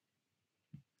 Yeah.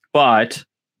 But,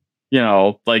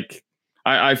 like,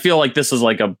 I feel like this is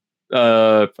like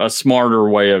a smarter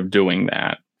way of doing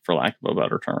that, for lack of a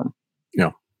better term.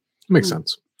 Yeah. Makes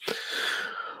sense.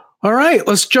 All right,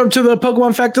 let's jump to the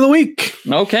Pokemon Fact of the Week.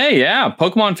 Okay, yeah.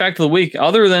 Pokemon Fact of the Week.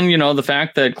 Other than, the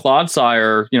fact that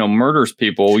Clodsire, murders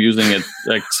people using its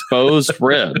exposed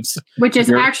ribs. Which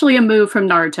is actually a move from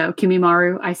Naruto.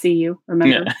 Kimimaru, I see you.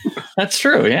 Remember? Yeah, that's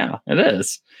true. Yeah, it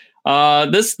is.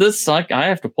 This like, I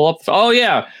have to pull up. Oh,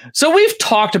 yeah. So we've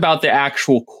talked about the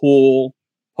actual cool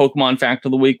Pokemon Fact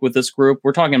of the Week with this group.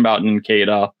 We're talking about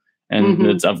Nincada and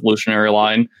its evolutionary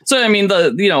line. So, I mean,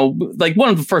 like one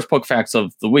of the first Poke Facts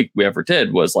of the week we ever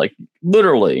did was like,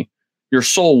 literally, your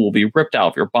soul will be ripped out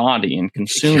of your body and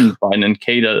consumed by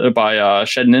Nincada, by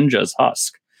Shed Ninja's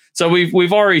husk. So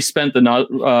we've already spent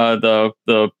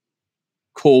the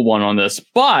cool one on this,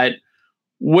 but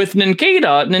with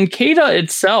Nincada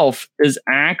itself is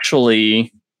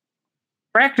actually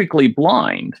practically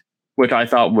blind, which I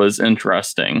thought was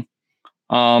interesting.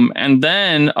 And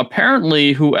then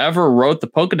apparently whoever wrote the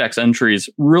Pokedex entries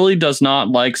really does not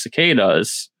like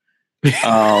cicadas.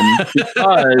 Because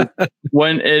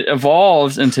when it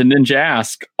evolves into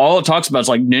Ninjask, all it talks about is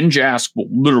like Ninjask will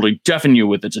literally deafen you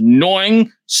with its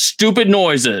annoying, stupid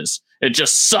noises. It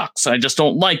just sucks. I just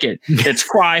don't like it. Its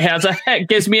cry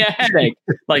gives me a headache.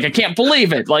 Like, I can't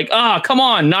believe it. Like, come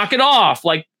on, knock it off.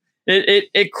 Like,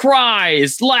 it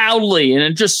cries loudly and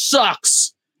it just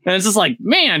sucks. And it's just like,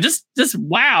 man, just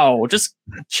wow, just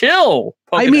chill.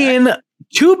 Pokedex. I mean,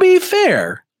 to be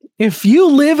fair, if you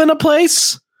live in a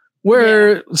place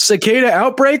where cicada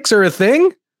outbreaks are a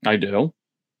thing, I do.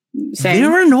 Same.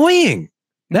 They're annoying.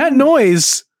 That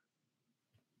noise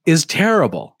is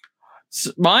terrible.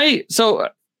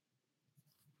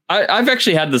 I've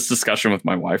actually had this discussion with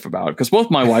my wife about it, because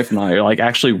both my wife and I are like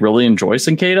actually really enjoy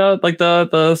cicada, like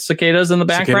the cicadas in the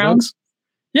backgrounds.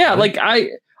 Yeah, like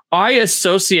I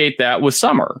associate that with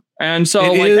summer, and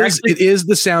so it is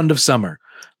the sound of summer.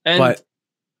 And but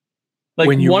like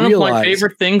one of my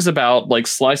favorite things about like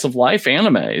slice of life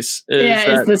animes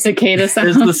is the cicada sound.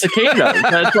 Is the cicada.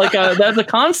 That's like that's a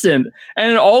constant,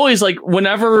 and it always, like,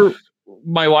 whenever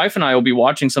my wife and I will be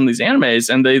watching some of these animes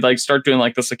and they like start doing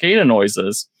like the cicada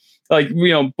noises, like,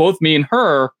 both me and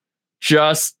her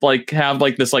just like have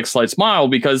like this like slight smile,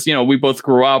 because we both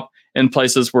grew up in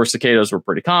places where cicadas were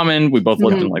pretty common. We both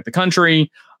lived in like the country.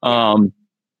 And,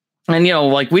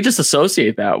 like, we just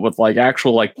associate that with like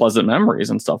actual like pleasant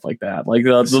memories and stuff like that. Like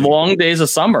the long days of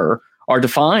summer are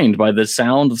defined by the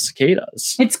sound of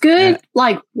cicadas. It's good,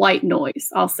 like white noise,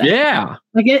 I'll say. Yeah.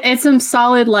 Like it's some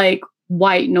solid like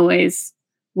white noise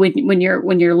when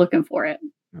you're looking for it.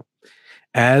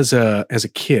 As a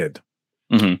kid,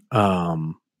 I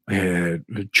had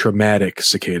traumatic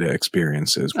cicada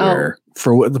experiences where,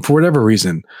 for whatever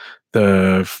reason,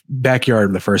 the backyard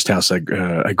of the first house I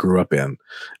grew up in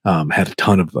had a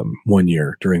ton of them one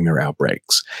year during their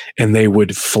outbreaks, and they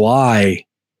would fly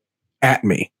at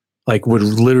me, like would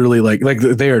literally like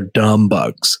they are dumb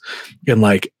bugs, and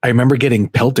like I remember getting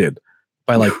pelted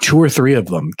by like 2 or 3 of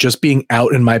them just being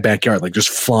out in my backyard, like just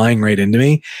flying right into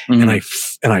me, and I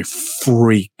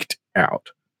freaked out.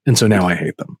 And so now I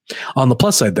hate them. On the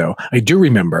plus side, though, I do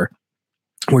remember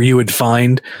where you would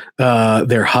find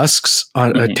their husks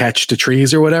attached to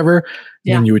trees or whatever,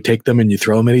 and you would take them and you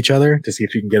throw them at each other to see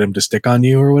if you can get them to stick on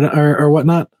you or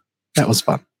whatnot. That was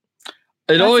fun.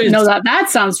 That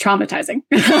sounds traumatizing.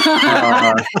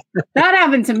 That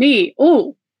happened to me.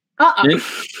 Ooh.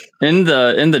 In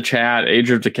the chat, Age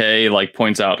of Decay like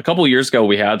points out a couple of years ago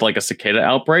we had like a cicada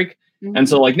outbreak, and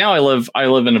so like now I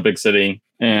live in a big city,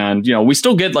 and we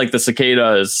still get like the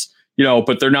cicadas,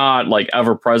 but they're not like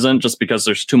ever present just because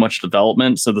there's too much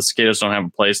development, so the cicadas don't have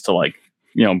a place to like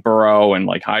burrow and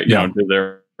like hide, do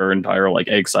their entire like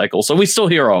egg cycle. So we still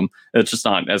hear them. It's just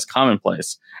not as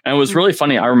commonplace. And it was really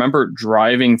funny. I remember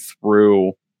driving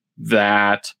through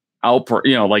that outbreak,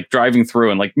 like driving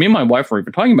through, and like me and my wife were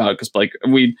even talking about it because like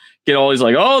we get all these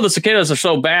like, oh, the cicadas are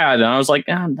so bad, and I was like,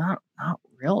 not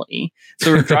really.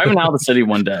 So we're driving out of the city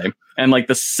one day, and like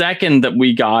the second that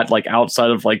we got like outside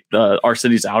of like our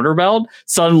city's outer belt,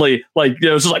 suddenly like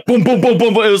it was just like boom, boom, boom,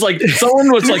 boom, boom. It was like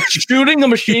someone was like shooting a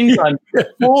machine gun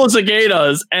full of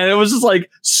cicadas, and it was just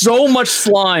like so much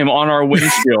slime on our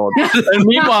windshield. And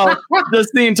meanwhile,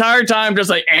 just the entire time, just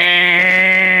like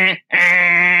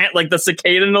like the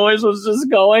cicada noise was just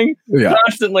going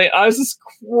constantly. I was just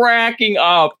cracking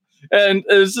up. And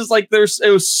it was just like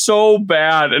it was so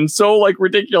bad and so like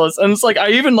ridiculous. And it's like I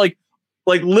even like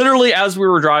literally as we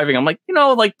were driving, I'm like,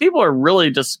 like people are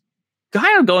really just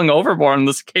kind of going overboard on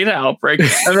the cicada outbreak.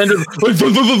 And then just,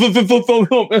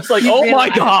 it's like, oh my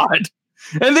God.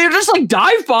 And they just like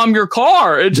dive bomb your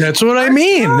car. That's what I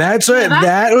mean.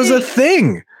 That was a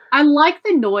thing. I like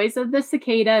the noise of the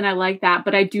cicada and I like that,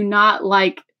 but I do not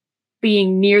like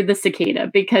being near the cicada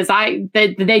because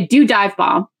they do dive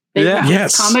bomb. They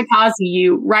kamikaze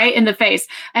you right in the face.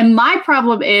 And my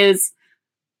problem is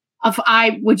if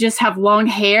I would just have long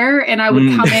hair and I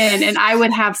would come in and I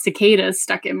would have cicadas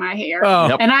stuck in my hair.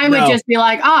 And I would just be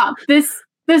like, this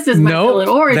is my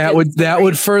little origin. That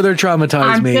would further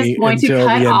traumatize me. I'm just going to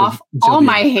cut off all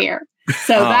my hair.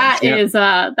 So that's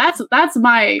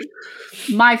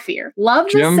my fear. Love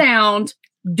the sound.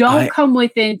 Don't come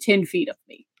within 10 feet of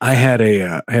me. I had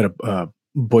a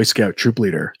Boy Scout troop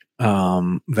leader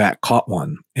that caught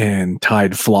one and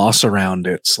tied floss around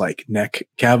its like neck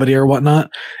cavity or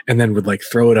whatnot, and then would like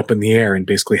throw it up in the air and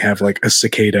basically have like a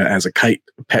cicada as a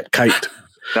pet kite.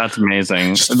 That's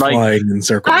amazing. Just flying in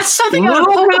circles. That's something about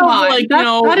Pokemon. Like,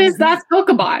 that's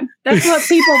Pokemon. That's what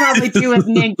people probably do with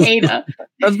Nincada.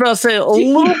 I was about to say a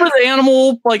little bit of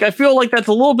animal. Like I feel like that's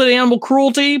a little bit of animal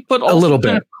cruelty, but a little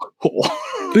bit. Cool.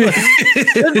 Like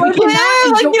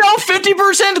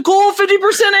 50% cool,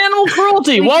 50% animal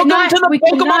cruelty. Welcome to the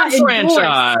Pokemon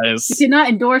franchise. We cannot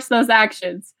endorse those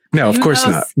actions. No, of course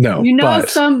not. No,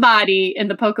 somebody in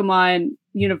the Pokemon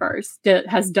universe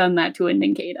has done that to a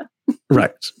Nincada.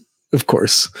 Right, of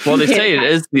course. Well, they say it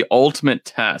is the ultimate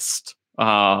test,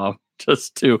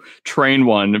 just to train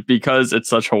one because it's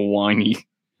such a whiny.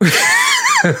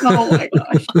 Oh my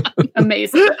gosh!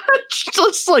 Amazing.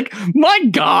 Just like my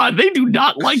God, they do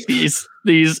not like these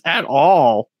at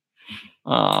all.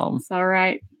 It's all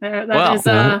right. There you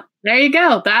go. There you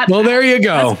go. That's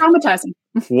traumatizing.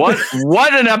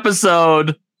 What an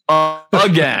episode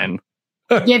again.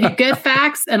 Give you good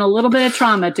facts and a little bit of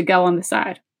trauma to go on the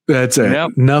side. That's it.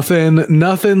 Yep.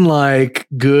 Nothing like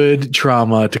good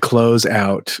trauma to close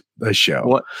out a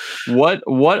show. What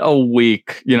a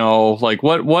week, like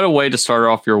what a way to start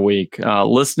off your week.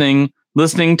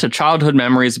 Listening to childhood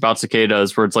memories about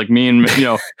cicadas where it's like me and,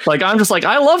 like, I'm just like,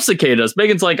 I love cicadas.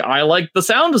 Megan's like, I like the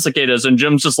sound of cicadas. And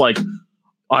Jim's just like,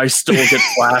 I still get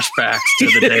flashbacks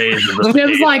to the days of the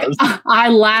Jim's like, I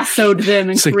lassoed them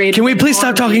and created. Can we please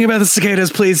stop talking about the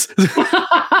cicadas, please?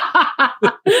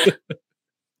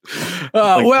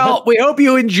 Well, we hope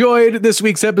you enjoyed this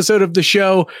week's episode of the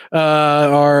show.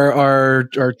 Our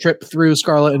trip through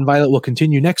Scarlet and Violet will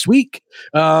continue next week.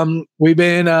 We've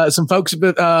been some folks.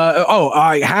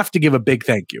 I have to give a big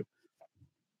thank you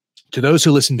to those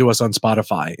who listen to us on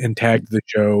Spotify and tagged the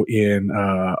show in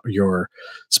your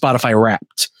Spotify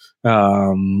Wrapped.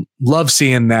 Love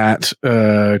seeing that.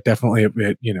 Definitely,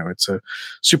 it's a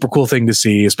super cool thing to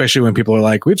see, especially when people are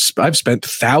like, I've spent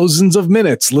thousands of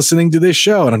minutes listening to this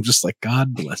show, and I'm just like,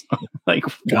 God bless you. Like,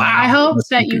 wow. I hope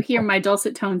that you hear my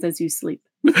dulcet tones as you sleep.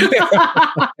 So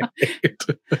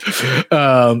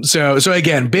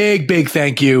again, big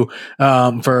thank you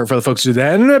for the folks who do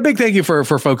that, and a big thank you for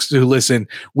folks who listen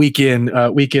week in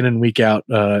and week out,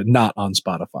 not on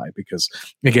Spotify, because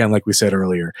again, like we said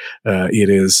earlier, it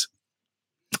is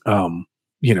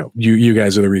you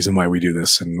guys are the reason why we do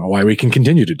this and why we can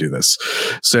continue to do this.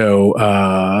 So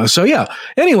yeah.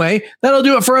 Anyway, that'll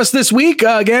do it for us this week.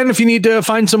 Again, if you need to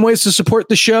find some ways to support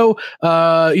the show,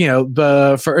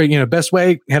 best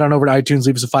way, head on over to iTunes,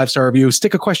 leave us a 5-star review,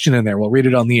 stick a question in there. We'll read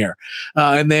it on the air.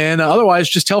 And then otherwise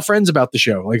just tell friends about the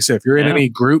show. Like I said, if you're in any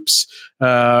groups,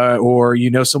 or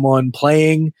someone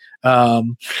playing,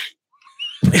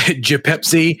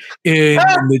 Pepsi in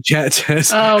the chat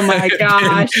says, "Oh my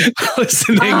gosh,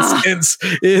 listening since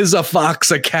is a fox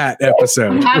a cat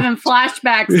episode." I'm having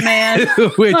flashbacks, man.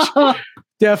 Which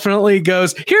definitely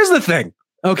goes. Here's the thing,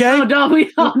 okay? Oh no,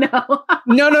 we don't know.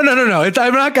 No.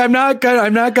 I'm not going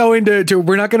to.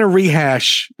 We're not going to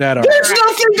rehash that. There's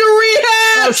nothing to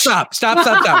rehash. Oh, stop.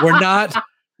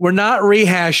 We're not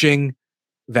rehashing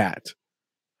that.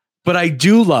 But I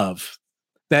do love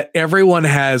that everyone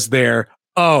has their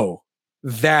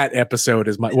that episode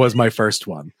was my first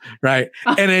one, right?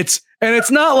 And it's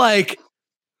not like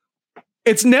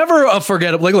it's never a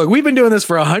forgettable. Like, look, we've been doing this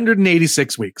for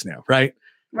 186 weeks now, right?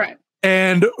 Right.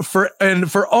 And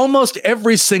for almost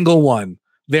every single one,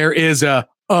 there is that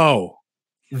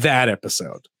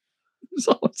episode.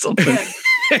 Something.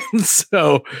 And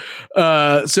so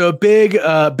a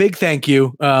big thank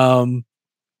you,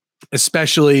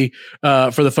 especially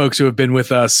for the folks who have been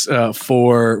with us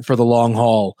for the long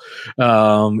haul.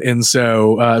 And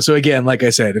so again, like I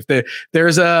said, if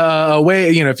there's a way,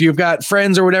 if you've got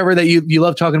friends or whatever that you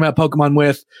love talking about Pokemon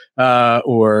with,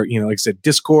 or like I said,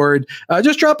 Discord,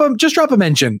 just drop a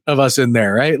mention of us in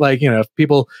there, right? Like, if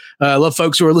people love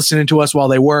folks who are listening to us while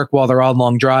they work, while they're on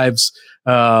long drives,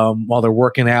 while they're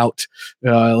working out,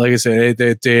 like I said,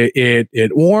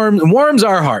 it warms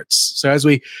our hearts. So as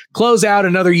we close out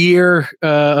another year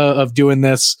of doing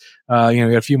this, we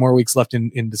got a few more weeks left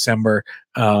in December.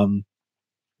 A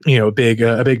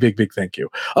big thank you.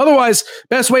 Otherwise,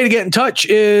 best way to get in touch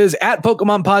is at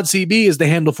Pokemon Pod CB is the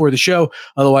handle for the show.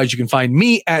 Otherwise, you can find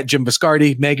me at Jim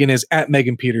Viscardi. Megan is at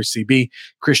Megan Peters CB.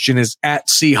 Christian is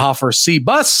at C Hoffer C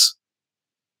Bus.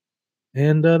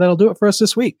 And that'll do it for us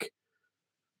this week.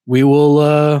 We will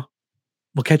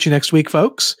we'll catch you next week,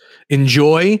 folks.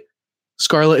 Enjoy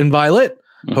Scarlet and Violet.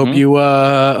 Mm-hmm. Hope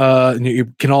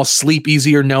you can all sleep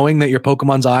easier knowing that your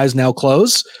Pokemon's eyes now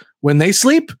close when they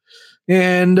sleep.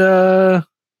 And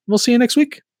we'll see you next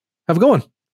week. Have a good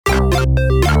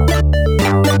one.